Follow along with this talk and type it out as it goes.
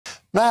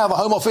Now, the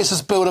Home Office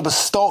has built up a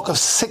stock of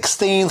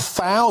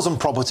 16,000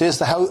 properties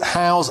to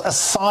house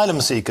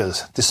asylum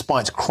seekers,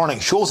 despite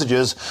chronic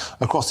shortages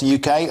across the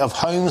UK of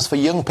homes for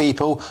young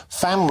people,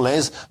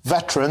 families,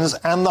 veterans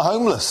and the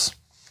homeless.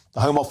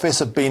 The Home Office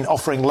have been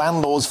offering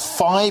landlords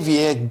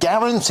 5-year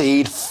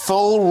guaranteed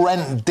full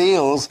rent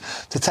deals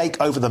to take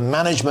over the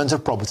management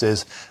of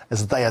properties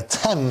as they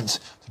attempt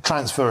to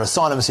transfer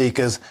asylum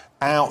seekers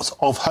out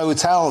of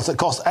hotels that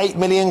cost £8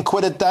 million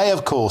a day,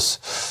 of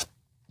course.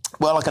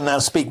 Well, I can now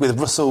speak with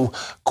Russell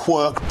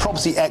Quirk,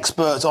 property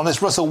expert on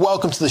this. Russell,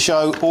 welcome to the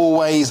show.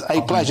 Always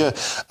a pleasure.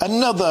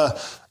 Another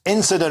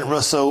incident,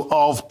 Russell,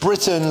 of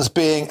Britons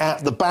being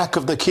at the back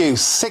of the queue.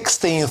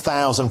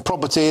 16,000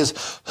 properties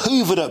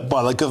hoovered up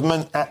by the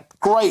government at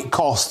great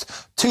cost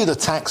to the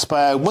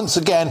taxpayer. Once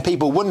again,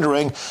 people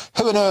wondering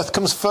who on earth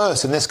comes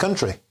first in this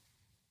country.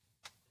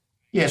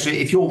 Yeah, so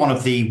if you're one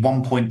of the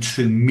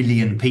 1.2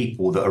 million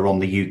people that are on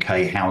the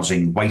UK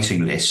housing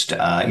waiting list,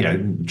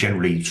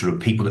 generally sort of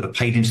people that are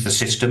paid into the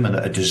system and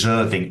that are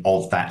deserving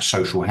of that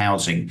social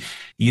housing,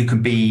 you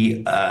can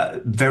be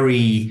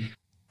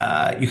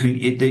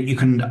you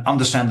can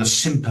understand the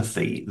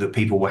sympathy that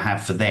people will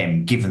have for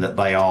them, given that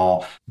they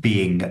are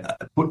being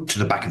put to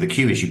the back of the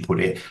queue, as you put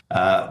it,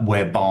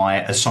 whereby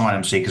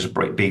asylum seekers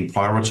are being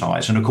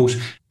prioritised. And of course,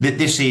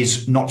 this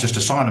is not just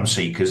asylum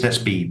seekers. Let's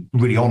be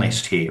really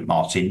honest here,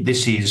 Martin.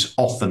 This is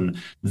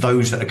often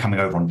those that are coming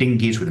over on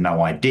dinghies with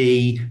no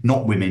ID,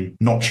 not women,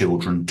 not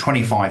children,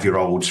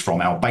 25-year-olds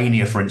from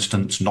Albania, for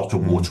instance, not a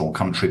war-torn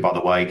country, by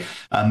the way,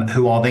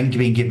 who are then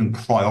being given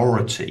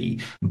priority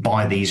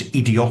by these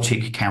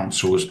idiotic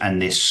councils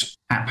and this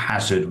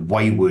haphazard,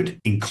 wayward,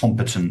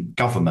 incompetent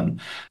government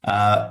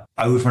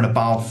over and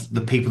above the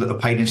people that are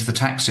paid into the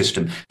tax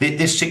system.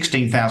 This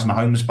 16,000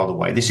 homes, by the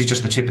way, this is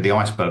just the tip of the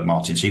iceberg,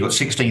 Martin. So you've got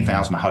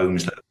 16,000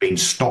 homes that have been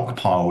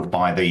stockpiled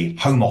by the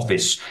Home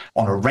Office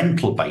on a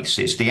rental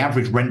basis. The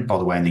average rent, by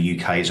the way, in the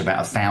UK is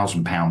about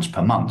 £1,000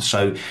 per month.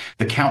 So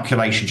the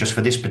calculation just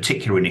for this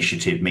particular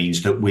initiative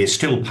means that we're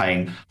still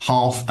paying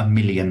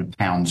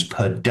 £500,000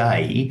 per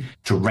day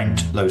to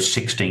rent those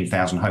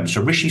 16,000 homes.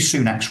 So Rishi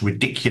Sunak's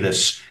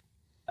ridiculous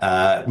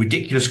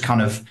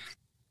kind of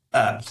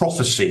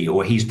prophecy,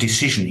 or his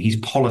decision, his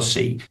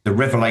policy, the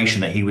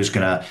revelation that he was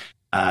going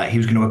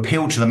to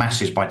appeal to the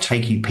masses by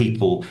taking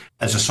people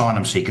as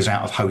asylum seekers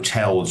out of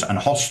hotels and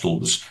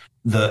hostels,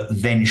 that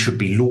then should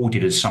be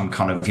lauded as some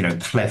kind of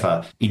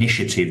clever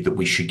initiative that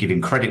we should give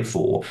him credit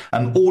for.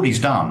 All he's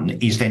done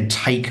is then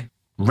take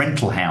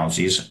rental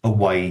houses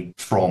away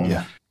from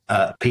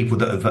people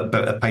that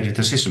have paid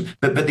into the system.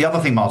 But the other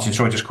thing, Martin,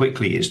 sorry, just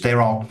quickly, is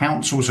there are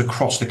councils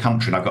across the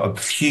country, and I've got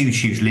a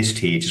huge list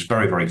here, just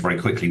very, very, very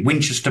quickly.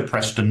 Winchester,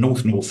 Preston,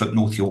 North Norfolk,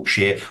 North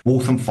Yorkshire,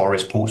 Waltham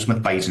Forest,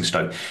 Portsmouth,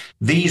 Basingstoke.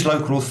 These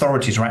local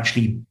authorities are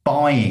actually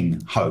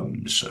buying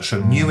homes, so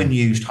new and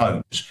used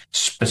homes,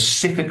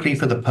 specifically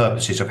for the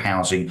purposes of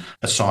housing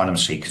asylum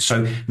seekers.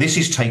 So this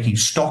is taking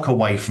stock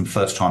away from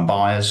first-time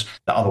buyers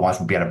that otherwise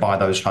would be able to buy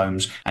those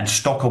homes, and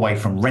stock away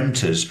from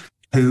renters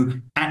who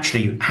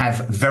actually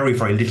have very,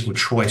 very little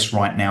choice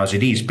right now as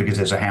it is, because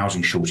there's a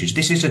housing shortage.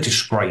 This is a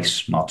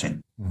disgrace,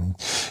 Martin.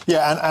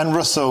 Yeah, and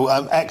Russell,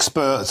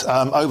 expert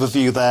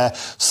overview there.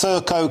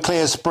 Serco,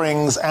 Clear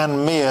Springs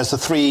and Mears, the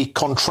three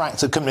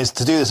contracted companies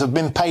to do this, have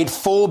been paid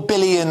 £4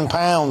 billion,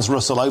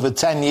 Russell, over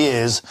 10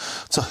 years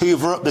to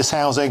hoover up this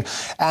housing.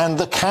 And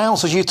the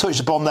councils you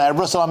touched upon there,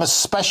 Russell, I'm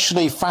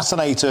especially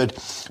fascinated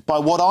by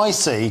what I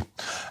see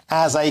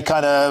as a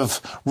kind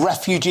of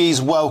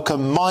refugees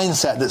welcome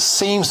mindset that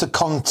seems to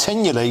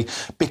continually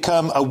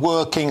become a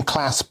working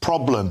class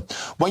problem.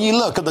 When you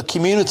look at the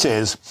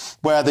communities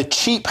where the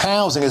cheap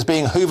housing is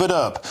being hoovered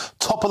up,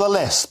 top of the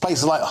list,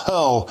 places like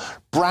Hull,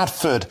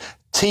 Bradford,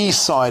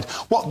 Teesside.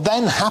 What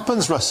then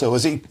happens, Russell,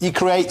 is you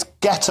create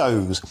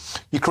ghettos.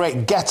 You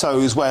create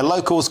ghettos where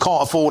locals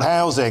can't afford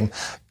housing,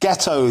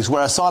 ghettos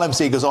where asylum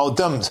seekers are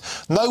dumped,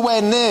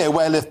 nowhere near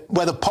where the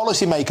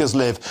policymakers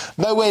live,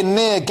 nowhere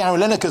near Gary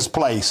Lineker's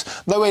place,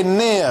 nowhere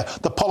near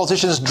the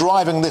politicians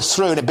driving this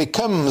through, and it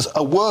becomes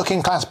a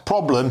working class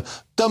problem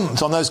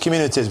dumped on those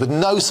communities with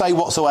no say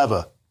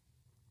whatsoever.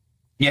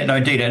 Yeah, no,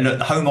 indeed. And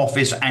the Home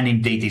Office and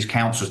indeed these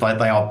councils,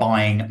 they are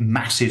buying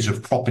masses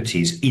of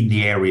properties in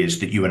the areas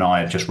that you and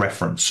I have just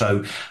referenced.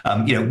 So,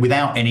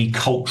 without any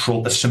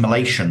cultural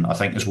assimilation, I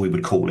think, as we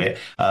would call it,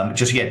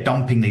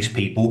 dumping these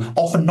people,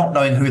 often not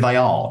knowing who they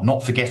are,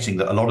 not forgetting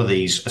that a lot of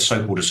these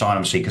so-called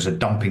asylum seekers are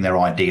dumping their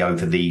ID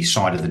over the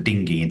side of the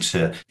dinghy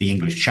into the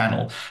English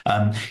Channel,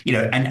 and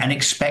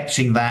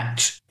expecting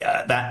that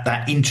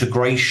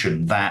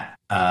integration, that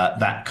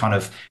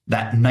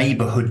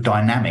neighbourhood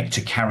dynamic to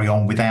carry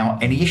on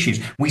without any issues.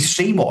 We've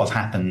seen what's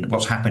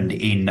happened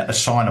in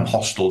asylum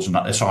hostels and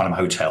asylum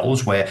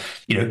hotels, where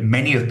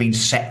many have been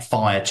set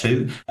fire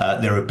to.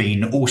 There have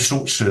been all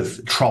sorts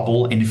of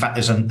trouble. In fact,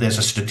 there's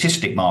a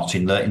statistic,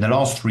 Martin, that in the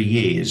last 3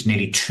 years,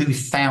 nearly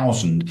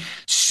 2,000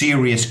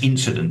 serious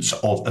incidents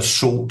of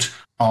assault,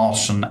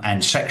 arson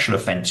and sexual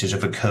offences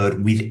have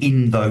occurred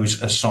within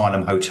those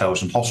asylum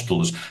hotels and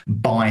hostels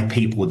by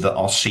people that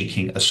are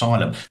seeking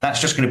asylum. That's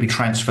just going to be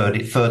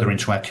transferred further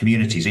into our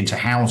communities, into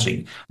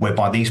housing,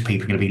 whereby these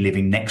people are going to be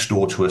living next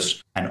door to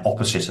us and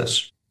opposite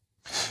us.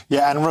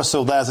 Yeah, and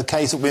Russell, there's a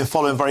case that we've been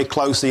following very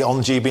closely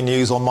on GB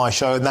News on my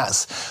show, and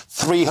that's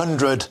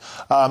 300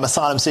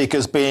 asylum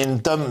seekers being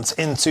dumped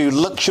into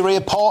luxury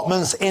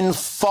apartments in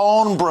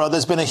Farnborough.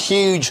 There's been a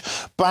huge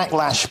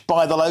backlash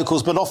by the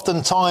locals, but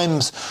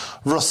oftentimes,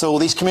 Russell,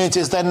 these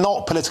communities, they're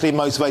not politically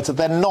motivated,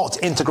 they're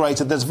not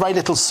integrated, there's very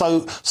little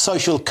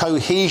social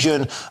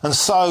cohesion, and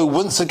so,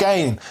 once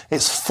again,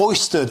 it's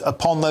foisted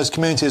upon those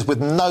communities with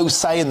no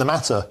say in the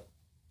matter.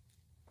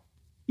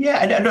 Yeah,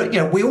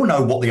 and we all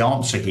know what the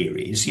answer here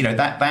is.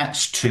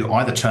 That's to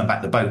either turn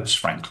back the boats,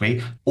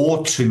 frankly,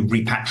 or to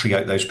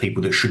repatriate those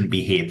people that shouldn't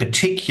be here.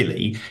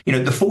 Particularly, the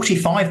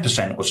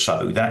 45% or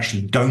so that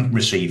actually don't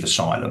receive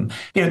asylum,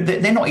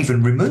 they're not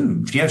even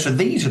removed. So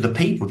these are the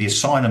people, the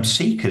asylum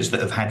seekers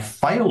that have had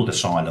failed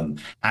asylum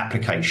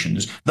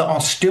applications that are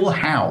still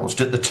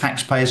housed at the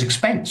taxpayer's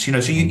expense. So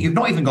you've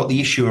not even got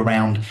the issue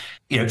around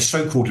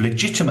so-called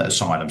legitimate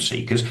asylum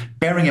seekers,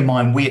 bearing in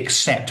mind we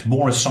accept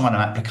more asylum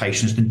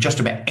applications than just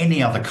about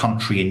any other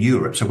country in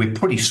Europe, so we're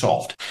pretty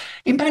soft.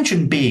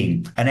 Imagine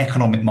being an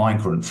economic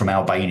migrant from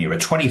Albania, a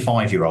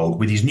 25-year-old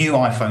with his new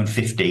iPhone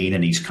 15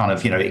 and his kind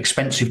of,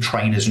 expensive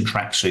trainers and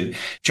tracksuit,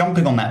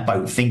 jumping on that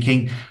boat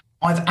thinking,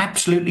 I've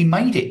absolutely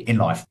made it in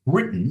life.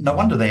 Britain, no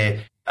wonder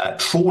they're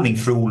trawling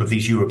through all of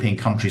these European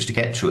countries to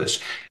get to us.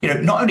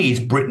 Not only is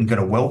Britain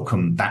going to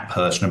welcome that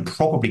person and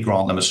probably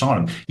grant them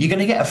asylum, you're going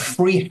to get a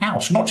free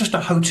house, not just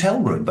a hotel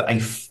room, but a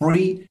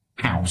free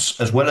house,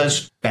 as well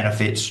as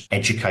benefits,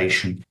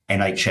 education,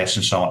 NHS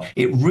and so on.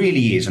 It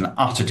really is an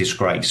utter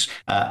disgrace.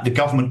 The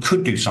government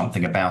could do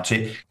something about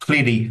it.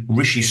 Clearly,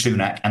 Rishi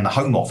Sunak and the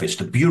Home Office,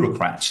 the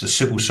bureaucrats, the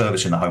civil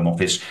service in the Home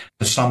Office,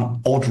 for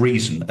some odd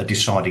reason are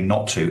deciding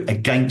not to,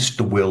 against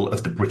the will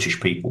of the British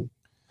people.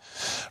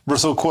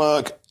 Russell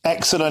Quirk,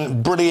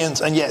 excellent, brilliant,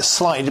 and yet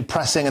slightly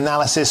depressing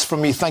analysis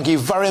from you. Thank you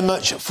very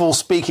much for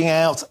speaking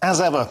out.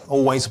 As ever,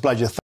 always a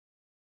pleasure.